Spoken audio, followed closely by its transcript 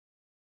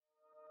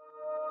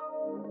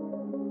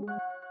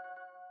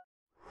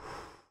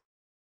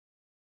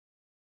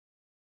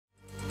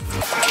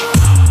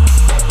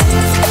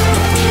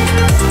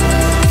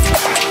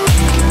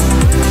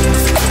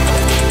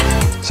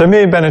So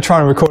me and Ben are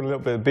trying to record a little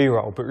bit of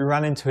B-roll, but we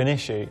ran into an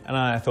issue, and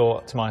I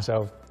thought to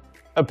myself,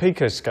 a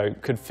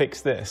PicoScope could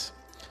fix this.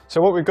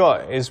 So what we've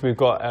got is we've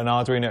got an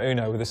Arduino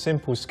Uno with a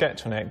simple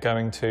sketch on it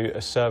going to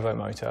a servo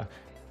motor.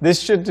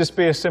 This should just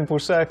be a simple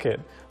circuit,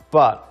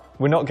 but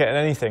we're not getting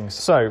anything.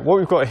 So what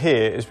we've got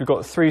here is we've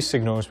got three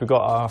signals. We've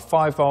got our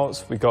 5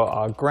 volts, we've got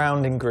our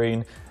ground in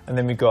green, and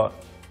then we've got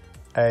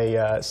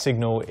a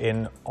signal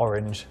in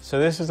orange. So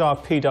this is our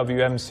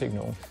PWM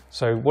signal.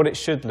 So what it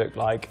should look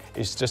like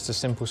is just a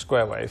simple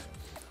square wave.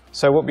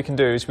 So what we can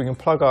do is we can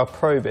plug our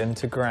probe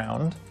into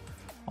ground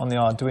on the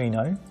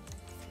Arduino. And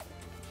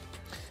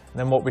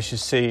then what we should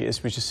see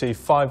is we should see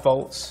 5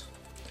 volts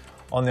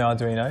on the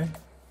Arduino,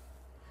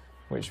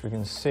 which we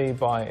can see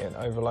by it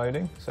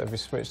overloading. So if we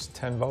switch to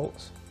 10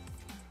 volts,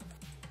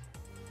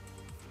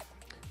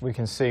 we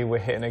can see we're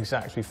hitting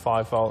exactly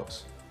 5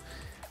 volts.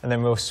 And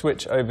then we'll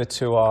switch over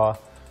to our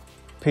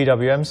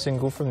PWM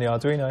signal from the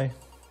Arduino,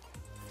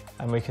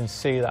 and we can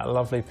see that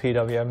lovely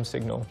PWM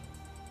signal.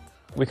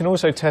 We can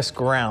also test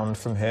ground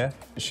from here.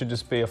 It should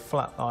just be a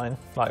flat line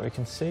like we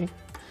can see.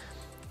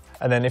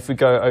 And then if we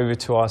go over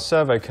to our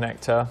servo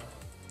connector,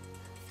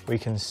 we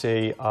can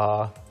see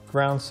our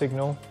ground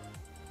signal,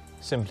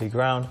 simply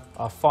ground,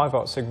 our 5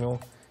 volt signal,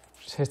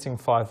 which is hitting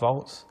 5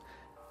 volts,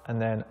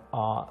 and then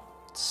our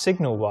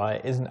signal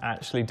wire isn't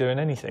actually doing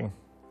anything.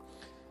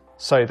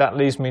 So that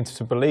leads me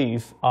to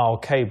believe our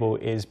cable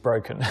is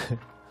broken.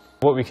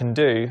 What we can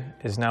do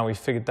is, now we've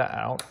figured that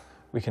out,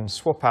 we can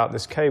swap out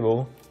this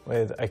cable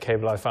with a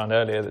cable I found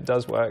earlier that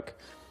does work,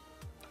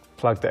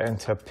 plug that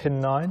into pin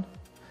 9,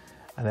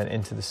 and then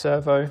into the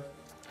servo,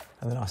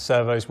 and then our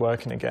servo's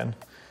working again.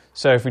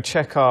 So if we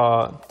check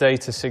our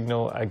data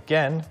signal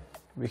again,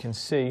 we can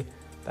see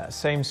that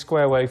same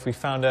square wave we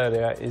found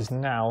earlier is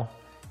now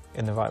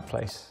in the right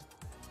place.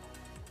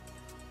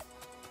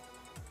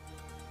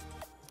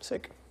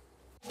 Sick.